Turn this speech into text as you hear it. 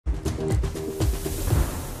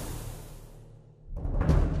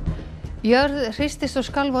Jörð hristist og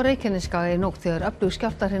skalf á Reykjanesskaga í nótt þegar öflug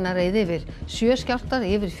skjálftahrina reið yfir. 7 skjálftar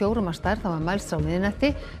yfir 4 að stærð hafa mælst á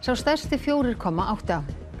miðnætti, sá stærsti 4,8.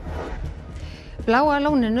 Bláa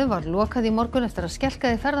lóninu var lokað í morgun eftir að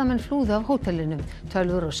skelkaði ferðamenn flúðu af hótelinu.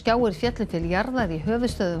 Tölvur og skjáir féllu til jarðar í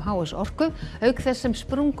höfuðstöðvum HS Orku, auk þess sem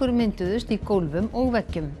sprungur mynduðust í gólfum og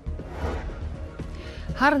veggjum.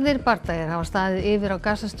 Harðir bardagir hafa staðið yfir á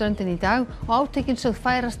Gaza-ströndin í dag og átökin sögð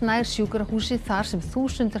færast nær sjúkrahúsi þar sem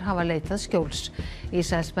þúsundir hafa leitað skjóls.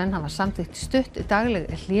 Ísraelsmenn hafa samþykkt stutt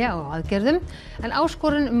dagleg hlé á aðgerðum, en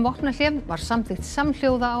áskorun vopnahlé var samþykkt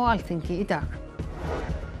samhljóða á Alþingi í dag.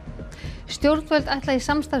 Stjórnvöld ætla í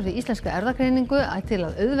samstarfi íslenska erfðagreiningu til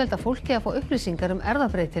að auðvelda fólki að fá upplýsingar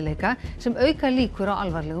erfðabreytileika sem auka líkur á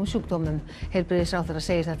alvarlegum sjúkdómum. Heilbrigðisráðherra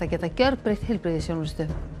segir þetta geta gjörbreytt heilbrigðisþjónustu.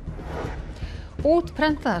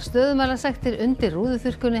 Útprentaðar stöðumælasektir undir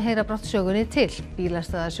rúðuþurrkunni heyra brátt sögunni til.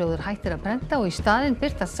 Bílastæðasjóður hættir að prenta og í staðinn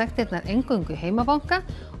birtast sektirnar eingöngu heimabanka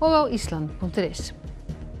og á island.is.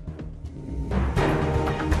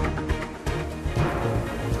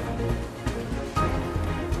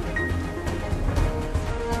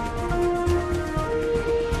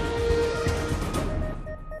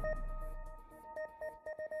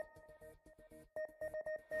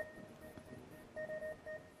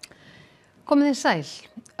 Komið þið sæl.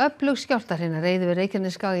 Öflug skjálftahrina reið yfir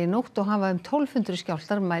Reykjanesskaga í nótt og hafa 1200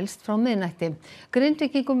 skjálftar mælst frá miðnætti.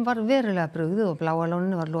 Grindvíkingum var verulega brugðið og Bláa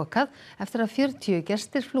lóninu var lokað eftir að 40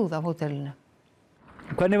 gestir flúðu af hótelinu.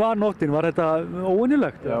 Hvernig var nóttin? Var þetta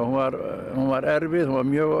óvenjulegt? Já, hún var erfið,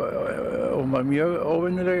 hún var mjög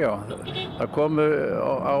óvenjuleg, já. Það komu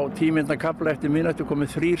á tímynda kafla eftir miðnætti komu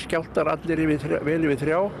 3 skjálftar, allir vel yfir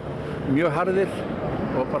 3, mjög harðir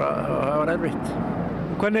og bara það var erfitt.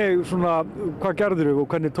 Hvað gerðirðu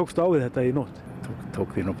og hvernig tókstu á við þetta í nótt?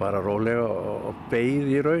 Tók því nú bara rólega og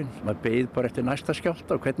beið í raun. Maður beið bara eftir næsta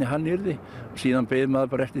skjálfta og hvernig hann yrði. Og síðan beið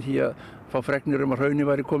maður bara eftir því að fá fregnir að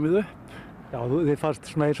hraunið væri komið upp. Já, þið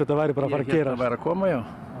fannst svona eins og þetta væri bara að fara að gera. Það væri að koma, já.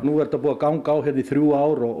 Nú er þetta búið að ganga á hérna í 3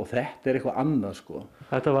 ár og þetta eitthvað annað, sko.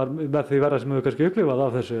 Þetta var með því verra sem hefur kannski upplifað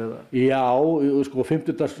af þessu, eða? Já, sko,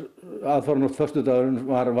 50. aðfarinn og föstudagurinn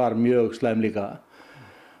var mjög slæm líka.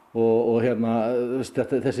 Og hérna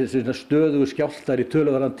þessi stöðugu skjálftar í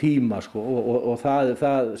töluverðan tíma sko, og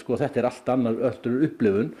sko, þetta allt annar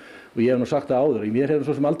upplifun og ég hef nú sagt það áður. Mér hefur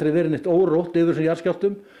svo sem aldrei verið neitt órótt yfir þessum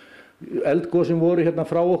jarðskjálftum. Eldgosum voru hérna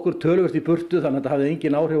frá okkur töluvert í burtu þannig að þetta hafði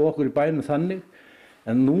engin áhrif á okkur í bænum þannig.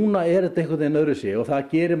 En núna þetta einhvern veginn öðruvísi og það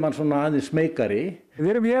gerir mann svona aðeins smeykari.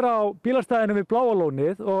 Við erum hér á bílastæðinu við Bláa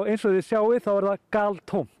lónið og eins og þið sjáið þá það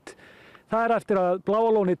galtómt. Það eftir að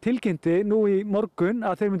Bláa lónið tilkynnti nú í morgun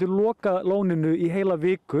að þeir myndu loka lóninu í heila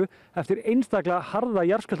viku eftir einstaklega harða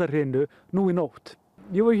jarðskjálftahrinu nú í nótt.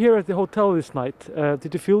 You were here at the hotel this night.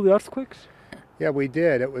 Did you feel the earthquakes? Yeah, we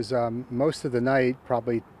did. It was most of the night,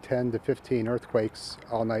 probably 10 to 15 earthquakes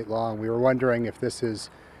all night long. We were wondering if this is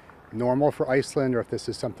normal for Iceland or if this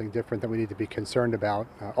is something different that we need to be concerned about.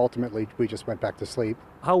 Ultimately, we just went back to sleep.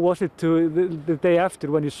 How was it the day after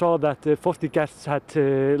when you saw that 40 guests had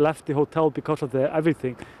left the hotel because of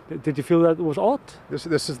everything? Did you feel that it was odd?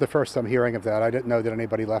 This is the first I'm hearing of that. I didn't know that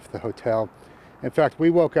anybody left the hotel. In fact, we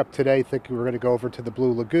woke up today thinking we were going to go over to the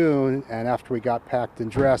Blue Lagoon, and after we got packed and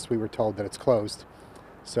dressed, we were told that it's closed.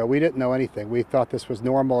 So we didn't know anything. We thought this was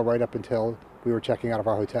normal right up until we were checking out of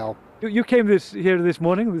our hotel. You came here this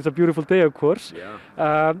morning. It's a beautiful day, of course.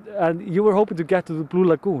 Yeah. And you were hoping to get to the Blue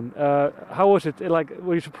Lagoon. How was it?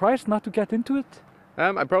 Were you surprised not to get into it?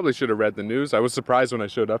 I probably should have read the news. I was surprised when I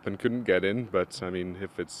showed up and couldn't get in. But I mean,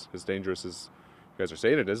 if it's as dangerous as you guys are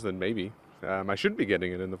saying it is, then maybe I shouldn't be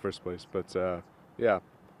getting it in the first place. But yeah,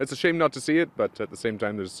 it's a shame not to see it. But at the same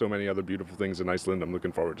time, there's so many other beautiful things in Iceland I'm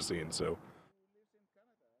looking forward to seeing. So.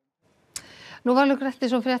 Nú Valur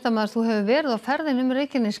Grettisson fréttamaður, þú hefur verið á ferðinum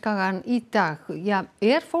Reykjanesskagann í dag. Já,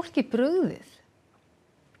 fólki brugðið?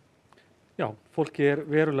 Já, fólki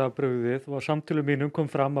verulega brugðið og á samtölum mínum kom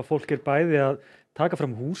fram að fólk bæði að taka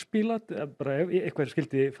fram húsbíla, bara ef eitthvað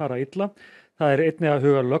skildi fara illa. Það einnig að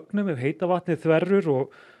huga lögnum ef heita vatnið þverrur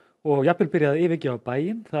og jafnvel byrjað að yfirgefa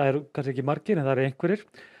bæinn. Það kannski ekki margir en það einhverjir.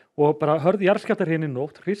 Og bara hörð jarðskjálftahrina í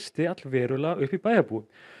nótt hristi allverulega upp í bæjarbúum.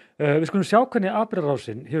 Við skulum sjá hvernig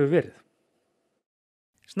atburðarásin hefur verið.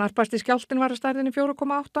 Snarpasti skjálftinn var að stærðinni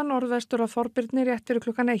 4,8 norðvestur af Þorbirni rétt fyrir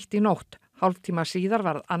klukkan 1 í nótt. Hálftíma síðar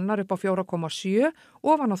varð annar upp á 4,7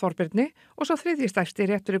 ofan á Þorbirni og svo þriðji stærsti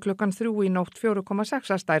rétt fyrir klukkan 3 í nótt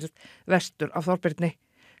 4,6 að stærð vestur af Þorbirni.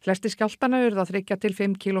 Flesti skjálftana urðu á 3 til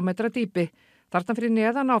 5 kílómetra dýpi. Þarna fyrir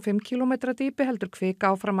neðan á 5 kílómetra dýpi heldur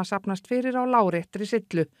kvika áfram að safnast fyrir á láréttri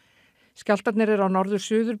sillu. Skjálftarnir eru á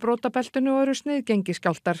norður-suður brotabeltinu og eru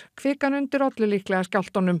sniðgengiskjálftar. Kvikan undir olli líklega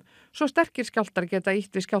skjálftunum. Svo sterkir skjálftar geta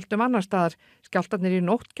ýtt við skjálftum annar staðar. Skjálftarnir í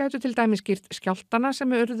nótt gætu til dæmis skýrt skjálftana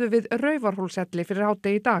sem urðu við Raufarhólshelli fyrir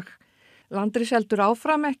hádegi í dag. Landris heldur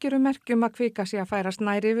áfram, ekki eru merkjum að kvika sé að færast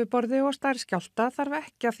nær yfirborði og stærð skjálfta þarf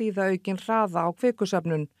ekki að þýða aukinn hraða á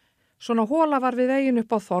kvikusöfnun. Svona hola var við veginn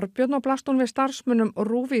upp á Þorbjörn og blast hún við starfsmönnum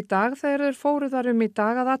RÚV í dag þegar þeir fóru þar í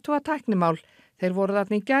dag að athuga tæknimál. Þeir voru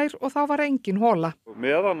þarna í gær og þá var engin hola.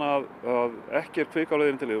 Meðan að ekki kvika á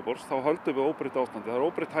leiðinni til yfirborðs, þá höldum við óbreytt ástandi. Það er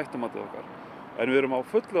óbreytt hættumatið okkar. En við erum á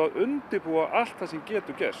fullu að undirbúa allt það sem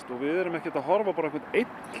getur gerst og við erum ekkert að horfa bara einhvern einn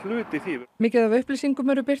hlut í því. Mikið af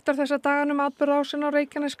upplýsingum eru birtar þessa daganum atburðarásin á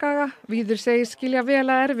Reykjanesskaga. Víðir segir skilja vel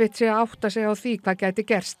að erfitt sé að átta sig á því hvað gæti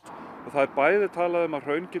gerst. Og það er bæði talað að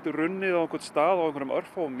hraun getur runnið á einhvern stað á einhverjum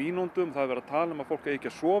örfáum mínúndum. Það er verið að tala að fólk eigi ekki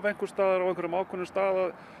að sofa einhvers staðar á einhverjum ákveðnum stað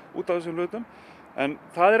út af þessum hlutum. En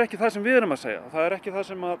það er ekki það sem við erum að segja. Það er ekki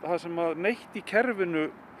það sem að neitt í kerfinu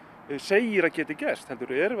segir að geti gerst.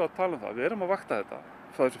 Heldur erum við að tala það. Við erum að vakta þetta.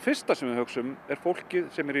 Það fyrsta sem við hugsum er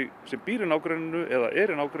fólkið sem býr í nágrenninu eða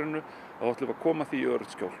er í nágrenninu að þá ætlum við að koma því í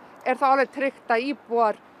öruggt skjól. Er það alveg tryggt að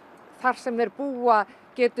íbúar þar sem þeir búa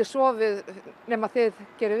geti sofið nema þið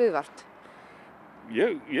gerir viðvart?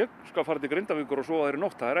 Ég skal fara til Grindavíkur og sofa þær í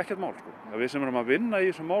nótt, það er ekkert mál sko. Við sem erum að vinna í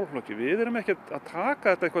þessum málflokki, við erum ekkert að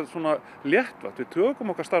taka þetta eitthvað svona léttvægt, við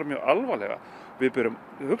tökum okkar starf mjög alvarlega. Við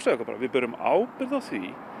berum ábyrgð á því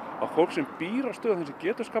að fólk sem býr á stöðum sem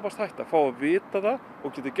getur skapast hætta, fá að vita það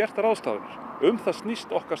og getur gert ráðstafanir. Það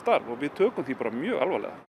snýst okkar starf og við tökum því bara mjög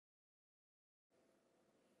alvarlega.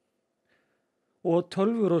 Og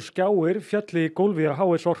tölvur og skjáir fjalli í gólfi á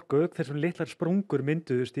HS Orku þessum litlar sprungur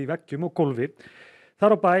mynduðust í veggjum og gólfi.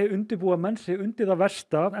 Þar á bæ undirbúa menn sig undir það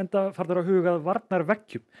versta enda farður að huga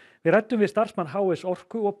varnarveggjum. Við ræddum við starfsmann HS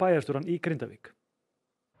Orku og bæjarstjórann í Grindavík.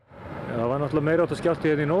 Það var náttúrulega meira átt að skjálfti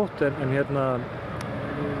hérna í nótt en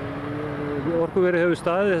Orkuverið hefur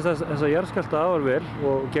staðið þessa jarðskjálfta afar vel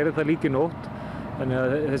og gerði það líka í nótt. Þannig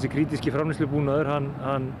að þessi krítíski framleiðslubúnaður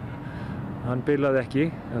hann bilaði ekki,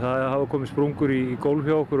 en það hafa komið sprungur í gólf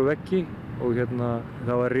hjá okkur og veggi og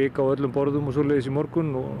það var ryk á öllum borðum og svoleiðis í morgun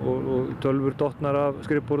og tölvur dottnar af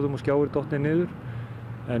skrifborðum og skjáir dottnir niður.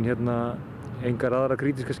 En engar aðra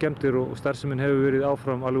krítíska skemmtir og starfsemin hefur verið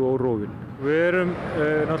áfram alveg órofin. Við erum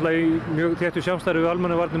náttúrulega í mjög þéttu samstarfi við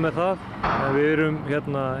almannavarnir með það. En við erum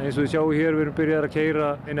eins og þið sjáu hér, við erum byrjað að keyra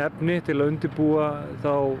inn efni til að undirbúa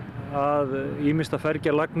þá að ýmist að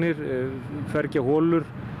fergja lagnir, fergja holur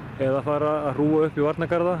eða fara að hrúa upp í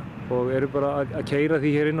varnargarða og eru bara að keyra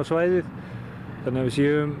því hér inn á svæðið. Þannig að við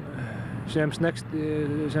séum sem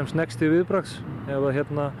snegsti viðbragðs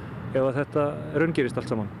ef þetta raungerist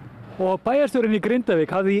allt saman. Og bæjarstjórinn í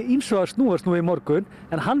Grindavík hafði ýmsu að snúast nú í morgun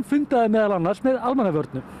en hann fundaði meðal annars með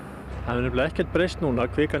almannavörnum. Það er nefnilega ekkert breyst núna,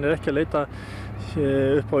 kvikan er ekki að leita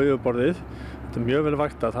upp á yfirborðið. Þetta er mjög vel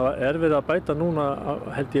vaktað. Það er verið að bæta núna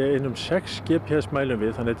held ég einum 6 GPS mælum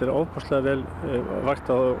við, þannig að þetta er ofboðslega vel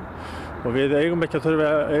vaktað og við eigum ekki að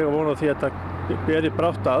þurfa að eiga von á því að þetta beri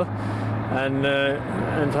brátt að. En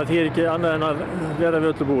það þýðir ekki annað en að vera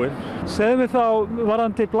við öllu búin. Segðu mig þá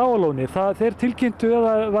varðandi Bláa lóni, þeir tilkynntu að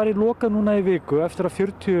það var í lokað núna í viku eftir að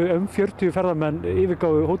 40 ferðamenn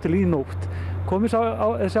yfirgáfu hótel í nótt. Kom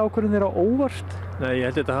þessi ákvörðun þeirra óvart? Nei, ég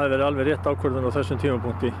held að þetta hafi verið alveg rétt ákvörðun á þessum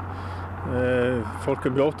tímapunkti. Fólk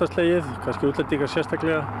mjög óttaslegið, kannski útlendingar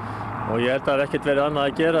sérstaklega og ég held að það er ekkert verið annað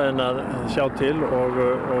að gera en að sjá til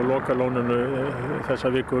og loka lóninu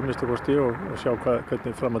þessa viku minnsta kosti og sjá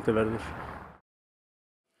hvernig framhaldið verður.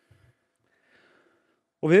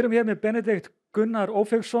 Og við erum hér með Benedikt Gunnar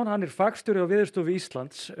Ófeigsson, hann er fagstjóri á Veðurstofu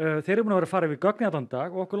Íslands. Þeir eru búin að vera að fara yfir gögn í allan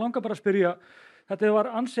dag og okkur langar bara að spyrja, þetta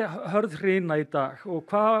var ansi hörð hrina í dag og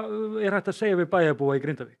hvað er hægt að segja við bæjarbúa í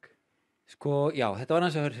Grindavík? Já, þetta var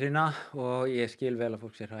ansi hörð hrina og ég skil vel að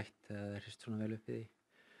fólk sé hrætt eða það hrist svona vel upp í því.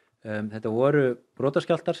 Þetta voru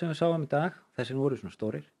brotaskjálftar sem við sáum í dag, þessir voru svona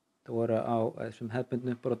stórir. Þetta voru á þessum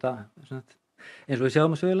hefðbundnu brota eins og við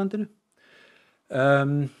sjáum á Suðurlandinu.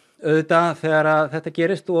 Auðvitað þegar þetta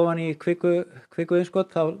gerist ofan í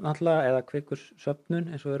kvikuinnskot þá náttúrulega, eða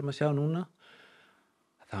kvikursöfnun eins og við erum að sjá núna,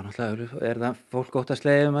 þá náttúrulega er það fólk ótt að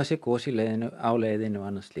slegja að sé gos í leiðinu, á leiðinu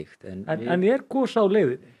og annað slíkt. En er gos á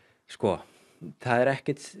leiðinu? Sko, það er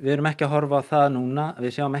ekkert, við erum ekki að horfa á það núna,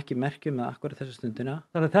 við sjáum ekki merkjum með akkurat þessa stundina.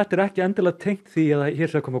 Þannig að þetta er ekki endilega tengt því að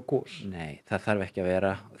hér sé að koma gos? Nei, það þarf ekki að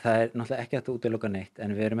vera. Það er náttúrulega ekki að útiloka neitt,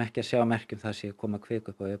 en við erum ekki að sjá merkjum það sé að koma kvik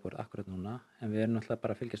upp á yfirborð akkurat núna, en við erum náttúrulega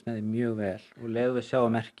bara að fylgjast með því mjög vel og leiðum við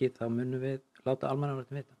sjáum merki þá munum við láta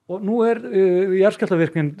almannavarnir vita. Og nú er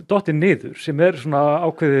jarðskjálftavirknin dottin niður sem er svona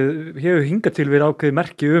ákveðið, hefur hingað til verið ákveðið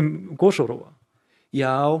merki gósóróa.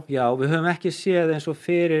 Já, við höfum ekki séð eins og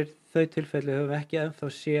fyrir þau tilfelli höfum ekki ennþá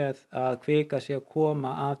séð að kvika sé að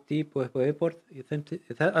koma af dýpu upp á yfirborð í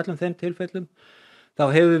öllum þeim tilfellum. Þá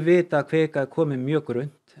hefur við vitað að kvika er komið mjög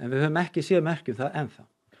grunnt en við höfum ekki séð merkjum það ennþá.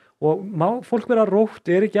 Og má fólk vera rótt,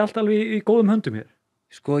 ekki allt alveg í góðum höndum hér?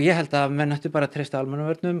 Sko ég held að menn ættu bara að treysta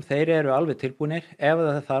almannavörnum, þeir eru alveg tilbúnir, ef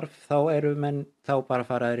það þarf þá eru menn þá bara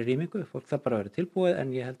faraðir í rýmingu, fólk þarf bara að vera tilbúið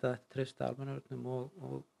en ég held að treysta almannavörnum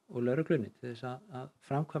og lögreglunni til þess að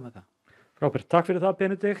framkvæma það. Frábært, takk fyrir það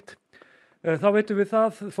Benedikt. Þá veitum við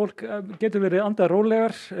það, fólk getur verið andað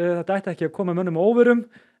rólegar, þetta ætti ekki að koma mönnum á óvörum,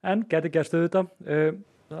 en getur gerst auðvitað,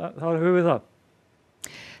 þá höfum við það.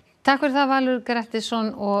 Takk fyrir það Valur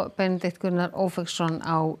Grettisson og Benedikt Gunnar Ófeigsson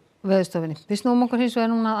á Veðurstofunni. Við snúum okkur hins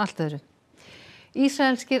vegar núna að allt öðru.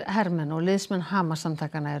 Ísraelskir hermenn og liðsmenn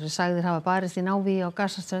Hamas-samtakanna eru sagðir hafa barist í návígi á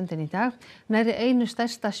Gaza-ströndinni í dag, nærri einu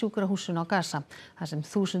stærsta sjúkrahúsinu á Gaza, þar sem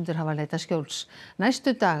þúsundir hafa leitað skjóls.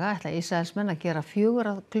 Næstu daga ætla Ísraelsmenn að gera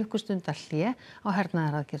 4 klukkustunda hlé á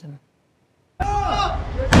hernaðaraðgerðum.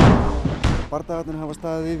 Bardagarnir hafa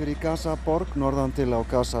staðið yfir í Gaza borg norðan til á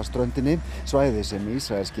Gaza-ströndinni, svæði sem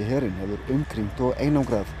ísraelski herinn hefur umkringt og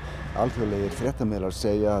einangrað. Alþjóðlegir fréttamiðlar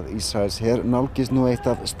segja að Ísraels her nálgist nú eitt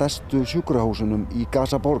af stærstu sjúkrahúsunum í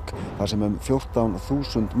Gaza borg, þar sem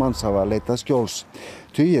 14.000 manns hafa leitað skjóls.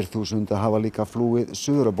 Tugir þúsunda hafa líka flúið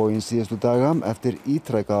suður á bóginn síðustu daga eftir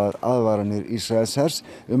ítrekaðar aðvaranir Ísraels hers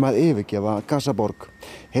að yfirgefa Gaza borg.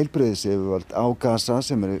 Heilbrigðisyfirvöld á Gaza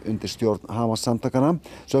sem eru undir stjórn Hamas-samtakanna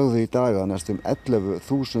sögðu í dag að næstum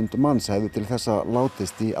 11.000 manns hefðu til þessa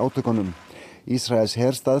látist í átökunum. Ísraels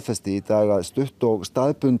her staðfesti í dag að stutt og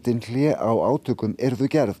staðbundin hlé á átökum yrðu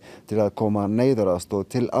gerð til að koma neyðaraðstoð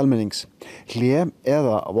til almennings. Hlé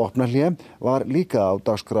eða vopnahlé var líka á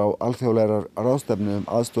dagskrá alþjóðlegrar ráðstefnu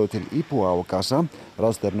aðstoð til íbúa á Gaza.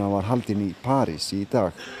 Ráðstefna var haldin í París í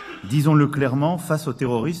dag. Disons-le clairement, face au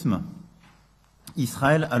terrorisme,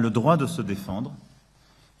 Israël a le droit de se défendre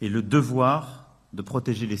et le devoir de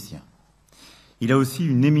protéger les siens. Il a aussi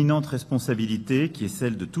une éminente responsabilité qui est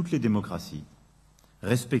celle de toutes les démocraties,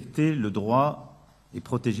 respecter le droit et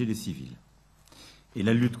protéger les civils. Et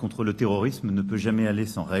la lutte contre le terrorisme ne peut jamais aller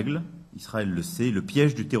sans règles. Israël le sait, le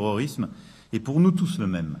piège du terrorisme est pour nous tous le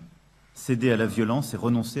même, céder à la violence et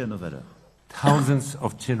renoncer à nos valeurs. Thousands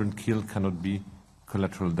of children killed cannot be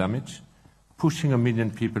collateral damage. Pushing 1 million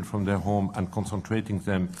people from their home and concentrating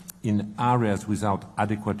them in areas without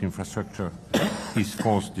adequate infrastructure is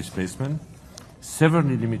forced displacement.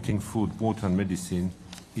 Severely limiting food, water and medicine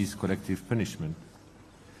is collective punishment.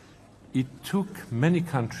 It took many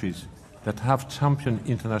countries that have championed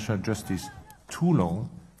international justice too long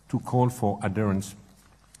to call for adherence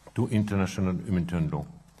to international humanitarian law.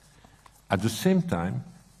 At the same time,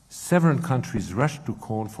 several countries rushed to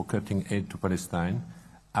call for cutting aid to Palestine,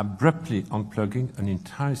 abruptly unplugging an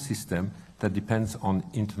entire system that depends on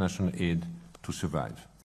international aid to survive.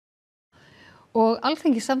 Og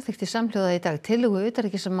Alþingi samþykkti samhljóða í dag tillögu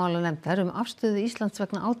utanríkismálanefndar afstöðu Íslands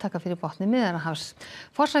vegna átaka fyrir botni Miðjarðarhafs.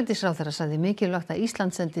 Forsætisráðherra sagði mikilvægt að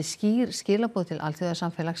Ísland sendi skýr skilaboð til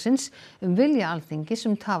alþjóðasamfélagsins vilja Alþingis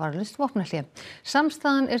tafarlaust vopnahlé.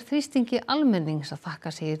 Samstaðan þrýstingi almennings að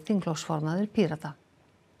þakka, segir þingflokksformaður Pírata.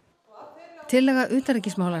 Tillaga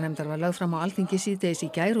utanríkismálanefndar var lögð fram á Alþingi síðdegis í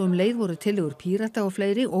gær og leið voru tillögur Pírata og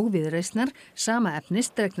fleiri og Viðreisnar sama efnis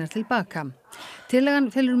dregnar til baka. Tillagan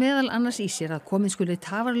felur meðal annars í sér að komið skuli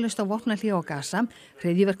tafarlaust á vopnahlé á Gaza,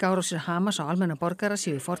 hryðjuverkaárásir Hamas á almenna borgara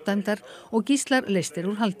séu fordæmdar og gíslar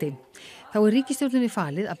leystir úr haldi. Þá ríkisstjórninni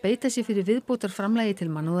falið að beita sig fyrir viðbótarframlagi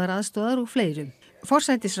til mannúðaraðstoðar og fleiru.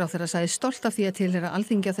 Forsætisráðherra sagði stolt af því að tilheyra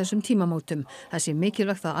Alþingi á þessum tímamótum. Það sé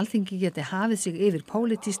mikilvægt að Alþingi geti hafið sig yfir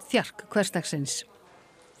pólitískt þjark hversdagsins.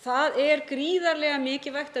 Það gríðarlega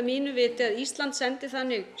mikilvægt að mínu viti að Ísland sendi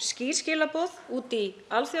þannig skýr skilaboð út í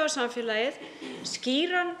alþjóðasamfélagið,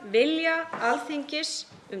 skýran vilja Alþingis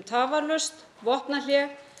tafarlaust vopnahlé,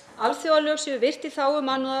 alþjóðalög séu virt í þágu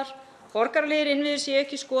mannúðar, borgaralegir innviðir séu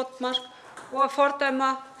ekki skotmark og að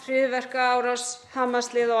fordæma hryðjuverkaárás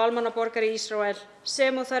Hamas-lið og almannaborgara í Ísrael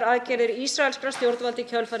sem og þær aðgerðir ísraelskra stjórnvalda í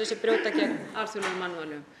kjölfarið sem brjóta gegn alþjóðlegum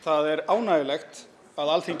mannúðarlögum. Það ánægjulegt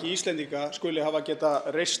að Alþingi Íslendinga skuli hafa geta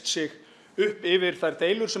reist sig upp yfir þær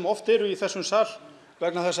deilur sem oft eru í þessum sal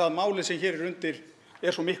vegna þess að málið sem hér undir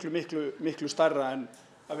svo miklu stærra en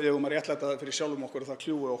að við eigum að réttlæta það fyrir sjálfum okkur og það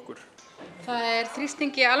kljúi okkur. Það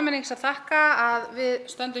þrýstingi almennings að þakka að við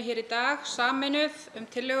stöndum hér í dag sameinuð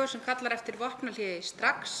tillögu sem kallar eftir vopnahléi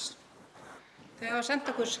strax. Þau hafa sendt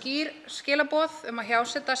okkur skýr skilaboð að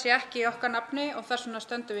hjáseta sé ekki í okkar nafni og þess vegna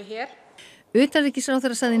stöndum við hér.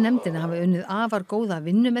 Utanríkisráðherra sagði nefndina hafi unnið afar góða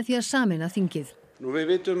vinnu með því að sameina þingið. Við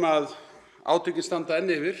vitum að átökin standa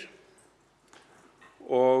enn yfir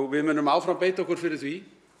og við munum áfram beita okkur fyrir því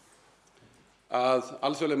að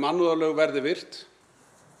alþjóðleg mannúðarlög verði virt,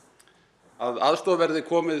 að aðstoð verði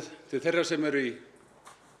komið til þeirra sem eru í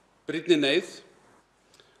brýnni neyð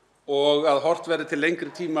og að horft verði til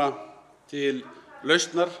lengri tíma til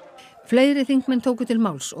lausnar. Fleiri þingmenn tóku til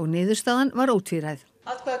máls og niðurstaðan var ótvíræð.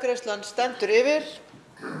 Atkvæðagreiðslan stendur yfir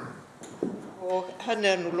og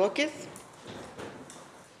henni nú lokið.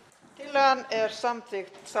 Tillagan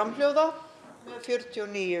samþykkt samhljóða með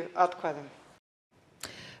 49 atkvæðum.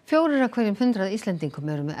 4 af hverjum 100 Íslendingum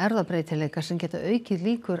eru með erfðabreytileika sem geta aukið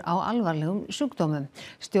líkur á alvarlegum sjúkdómum.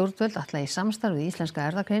 Stjórnvöld ætla í samstarfi við Íslenska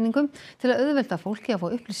erfðagreiningum til að auðvelda fólki að fá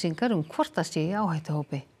upplýsingar hvort það sé í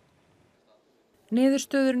áhættuhópi.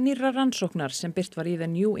 Niðurstöður nýrrar rannsóknar sem birt var í The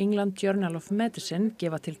New England Journal of Medicine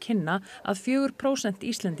gefa til kynna að 4%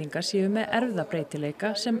 Íslendinga séu með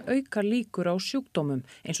erfðabreytileika sem auka líkur á sjúkdómum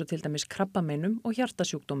eins og til dæmis krabbameinum og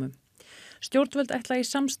hjartasjúkdómum. Stjórnvöld ætla í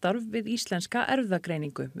samstarf við Íslenska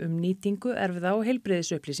erfðagreiningu nýtingu erfða- og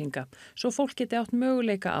heilbrigðisupplýsinga svo fólk geti átt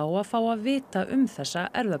möguleika á að fá að vita þessa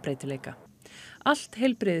erfðabreytileika. Allt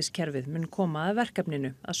heilbrigðiskerfið mun koma að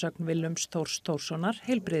verkefninu að sögn Willums Þórs Þórssonar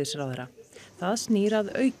heilbrigðisráðherra. Það snýr að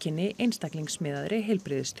aukinni einstaklingsmiðaðri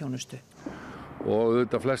heilbrigðisþjónustu. Og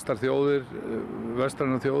auðvitað flestar þjóðir,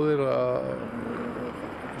 vestrænar þjóðir að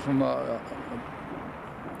svona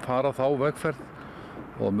fara þá vegferð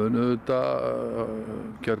og mun auðvitað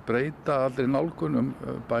gjörbreyta allri nálgun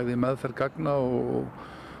bæði meðferð gagna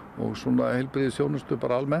og svona heilbrigðisþjónustu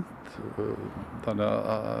bara almennt. Þannig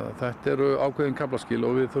að þetta eru ákveðin kaflaskil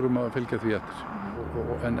og við þurfum að fylgja því eftir.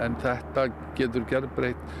 En þetta getur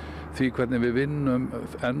gjörbreytt því hvernig við vinnum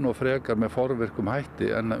enn og frekar með forvirkum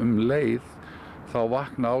hætti en leið þá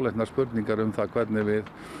vakna áleitnar spurningar það hvernig við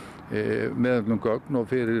meðöfnum gögn og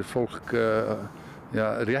fyrir fólk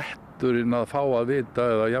rétturinn að fá að vita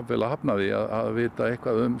eða jafnvel að hafna því að vita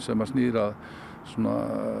eitthvað sem að snýra svona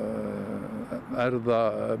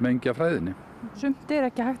erfðamengjafræðinni. Sumt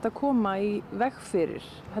ekki hægt að koma í veg fyrir,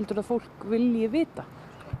 heldur að fólk vilji vita?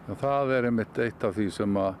 Það einmitt eitt af því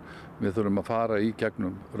sem við þurfum að fara í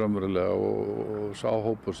gegnum raunverulega og sá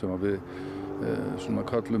hópur sem við svona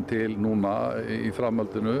köllum til núna í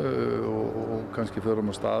framhaldinu og kannski förum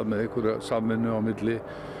á stað með einhverja samvinnu á milli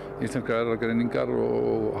Íslenskra erfðagreiningar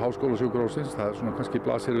og háskólasjúkrahússins. Það svona kannski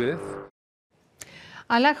blasir við.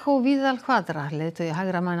 Víðtal, leiðtogi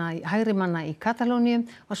hægri manna í Katalóníu,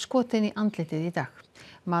 var skotinn í andlitið í dag.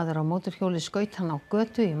 Maður á mótorhjóli skaut hann á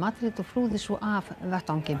götu í Madrid og flúði svo af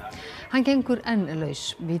vettvangi. Hann gengur enn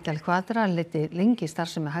laus. Víðtal leiddi lengi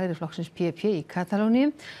starfsemi hægri flokksins PP í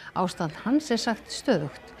Katalóníu. Ástand hans sagt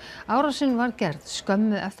stöðugt. Árásin var gerð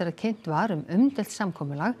skömmu eftir að kynnt var umdeilt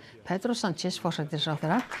samkomulag Pedro Sánchez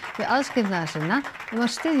forsætisráðherra við aðskilnaðarsinna að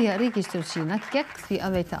styðja ríkisstjórn sína gegn því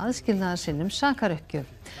að veita aðskilnaðarsinnum sakaruppgjöf.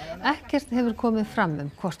 Ekkert hefur komið fram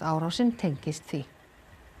hvort árásin tengist því.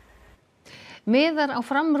 Miðar á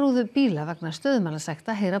framrúðu bíla vegna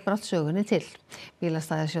stöðumálasekta heyra brátt sögunni til.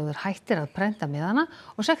 Bílastæðasjóður hættir að prenta miðana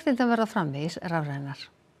og sektirnar verða framvegis rafrænar.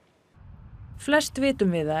 Flest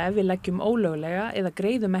vitum við að ef við leggjum ólöglega eða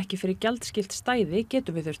greiðum ekki fyrir gjaldskylt stæði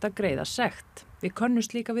getum við þurft að greiða sekt. Við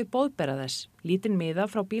könnumst líka við boðbera þess, lítinn miða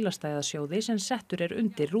frá bílastæðasjóði sem settur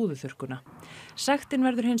undir rúðuþurrkuna. Sektin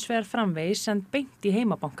verður hins vegar framvegis send beint í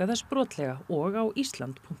heimabanka þess brotlega og á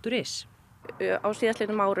Ísland.is. Á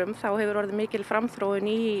síðastliðnum árum þá hefur orðið mikil framþróun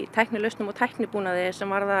í tæknilausnum og tæknibúnaði sem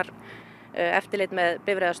varðar eftirlit með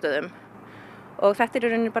bifreiðastöðum. Og þetta í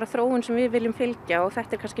rauninni bara þróun sem við viljum fylgja og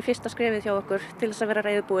þetta kannski fyrsta skrefið hjá okkur til þess að vera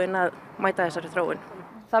reiðubúin að mæta þessari þróun.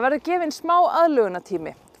 Það verður gefinn smá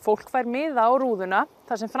aðlögunartími. Fólk fær miða á rúðuna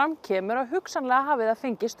þar sem fram kemur að hugsanlega hafi það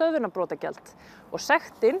fengið stöðvunarbrotagjald og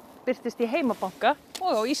sektin birtist í heimabanka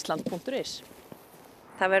og á Ísland.is.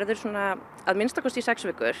 Það verður svona að minnstakosti í 6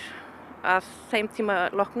 vikur. Að þeim tíma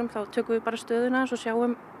loknum þá tökum við bara stöðuna og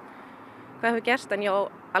sjáum hvað hefur gerst, en ég á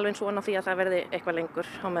alveg eins von á því að það verði eitthvað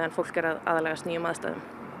lengur á meðan fólk að aðlagast nýjum aðstæðum.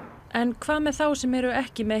 En hvað með þá sem eru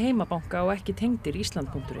ekki með heimabanka og ekki tengdir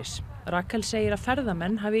Ísland.is? Rakel segir að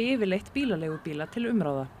ferðamenn hafi yfirleitt bílaleigubíla til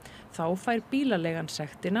umráða. Þá fær bílaleigan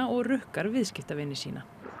sektina og rukkar viðskiptavinni sína.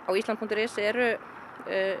 Á Ísland.is eru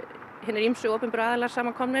hinir ýmsu opinberu aðilar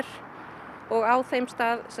samankomnir og á þeim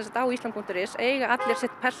stað, á Ísland.is, eiga allir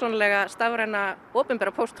sitt persónulega stafræna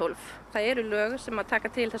opinbera pósthólf. Það eru lög sem að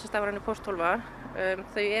taka til þessa stafrænu pósthólfa.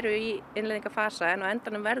 Þau eru í innleiðingafasa en á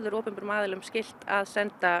endanum verður opinberum aðilum skylt að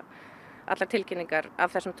senda allar tilkynningar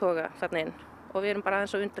af þessum toga þarna inn og við erum bara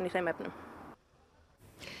aðeins á undan í þeim efnum.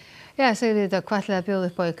 Já, Sigríður Dögg, hvað ætlið að bjóða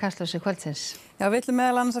upp á í Kastljósi kvöldsins? Já, við ætlum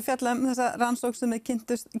meðal annars að fjalla þessa rannsókn sem við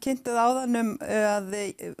kynntuð áðan að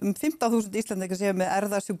 15.000 Íslendingar séu með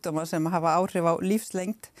erfðasjúkdóma sem hafa áhrif á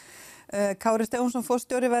lífslengd. Kári Stefánsson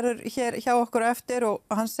forstjóri verður hér hjá okkur á eftir og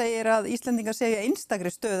hann segir að Íslendingar séu í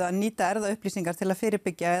einstakri stöðu að nýta erfðaupplýsingar til að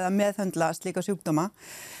fyrirbyggja eða meðhöndla slíka sjúkdóma.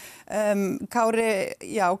 Kári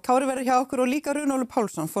verður hjá okkur og líka Runólfur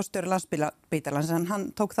Pálsson, forstjóri Landspítalans, en hann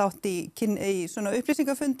tók þátt í svona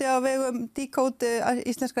upplýsingafundi á vegum Decode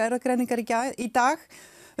íslenskra erfðagreiningar í dag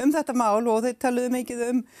þetta mál og þeir töluðu mikið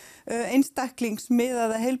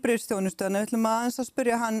einstaklingsmiðaða heilbrigðisþjónustu. Við ætlum aðeins að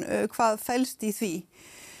spyrja hann hvað felst í því.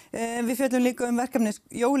 Við fjöllum líka verkefni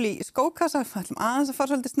jól í skókassa, við ætlum aðeins að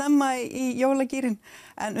fara svolítið snemma í jólagýrin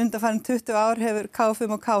en undanfarin 20 ár hefur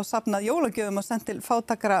K5K safnað jólagjöfum og sendt til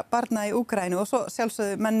fátækra barna í Úkraínu og svo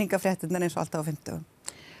sjálfsögðu menningarfréttirnar eins og alltaf á 50.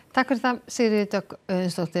 Takk fyrir það, Sigríður Dögg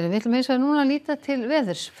Auðunsdóttir. Við ætlum eins og núna að líta til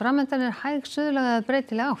veðurs. Framundan hæg suðlæg eða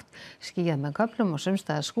breytileg átt. Skýjað með köflum og sums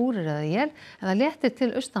staðar skúrir eða él, en það léttir til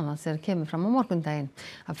austanlands þegar kemur fram á morgundaginn.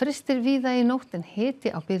 Það frystir víða í nótt en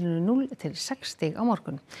hiti á bilinu 0 til 6 stig á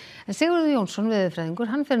morgun. En Sigurður Jónsson,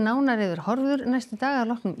 veðurfræðingur, hann fer nánar yfir horfur næstu daga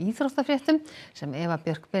að loknum íþróttafréttum sem Eva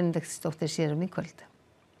Björk Benediktsdóttir sér í kvöld.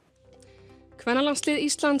 Kvennalandslið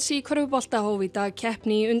Íslands í körfubolta hóf í dag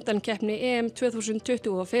keppni í undankeppni EM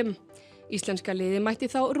 2025. Íslenska liðið mætti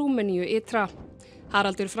þá Rúmeníu ytra.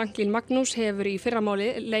 Haraldur Franklín Magnús hefur í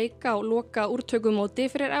fyrramáli leik á loka úrtökumóti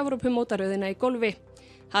fyrir Evrópumótaröðina í golfi.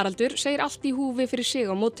 Haraldur segir allt í húfi fyrir sig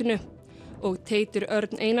á mótinu. Og Teitur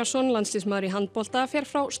Örn Einarsson, landsliðsmaður í handbolta, fer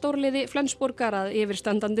frá stórliði Flensborgar að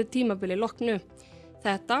yfirstandandi tímabili loknu.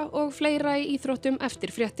 Þetta og fleira í íþróttum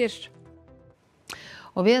eftir fréttir.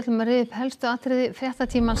 Og við ætlum að rifja upp helstu atriði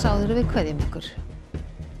fréttatímans áður við kveðjum ykkur.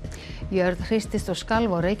 Jörð hristist og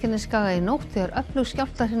skalf á Reykjanesskaga í nótt þegar öflug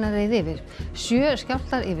skjálftahrina reið yfir. 7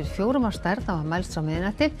 skjálftar yfir 4 á stærð hafa mælst frá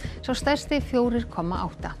miðnætti, sá stærsti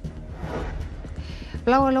 4,8.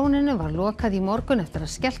 Bláa lóninu var lokað í morgun eftir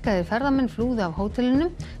að skelkaðir ferðamenn flúðu af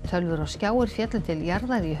hótelinu. Tölvur og skjáir féllu til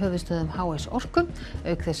jarðar í höfuðstöðvum HS Orku,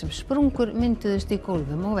 auk þess sem sprungur mynduðust í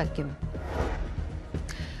gólfum og veggjum.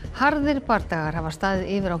 Harðir bardagar hafa staðið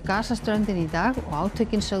yfir á Gaza-ströndinni í dag og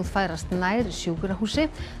átökin sögð færast nær sjúkrahúsi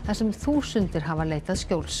þar sem þúsundir hafa leitað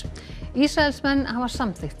skjóls. Ísraelsmenn hafa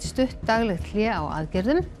samþykkt stutt daglegt hlé á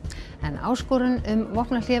aðgerðum en áskorun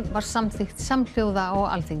vopnahlé var samþykkt samhljóða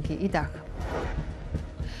á Alþingi í dag.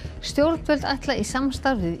 Stjórnvöld ætla í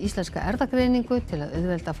samstarf við íslenska erfðagreiningu til að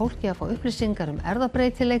auðvelda fólki að fá upplýsingar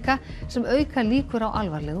erfðabreytileika sem auka líkur á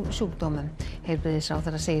alvarlegum sjúkdómum.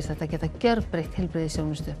 Heilbrigðisráðherra segist þetta geta gjörbreytt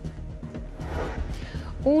heilbrigðisþjónustu.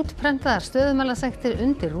 Útprentaðar stöðumælasektir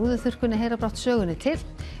undir rúðuþurrkunni heyra brátt sögunni til.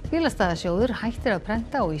 Bílastæðasjóður hættir að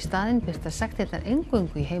prenta og í staðinn birta sektirnar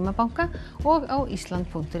eingöngu í heimabanka og á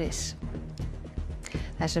island.is.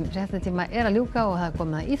 Þessum fréttatíma að ljúka og það er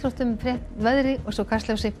komið að íþróttum, veðri og svo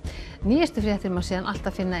Kastljósi. Nýjustu fréttir má síðan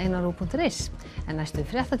alltaf finna inn á rúv.is. En næstu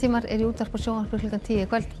fréttatímar í útvarpi og sjónvarpi klukkan 10 í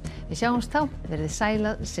kvöld. Við sjáumst þá, verið sæl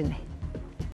að sinni.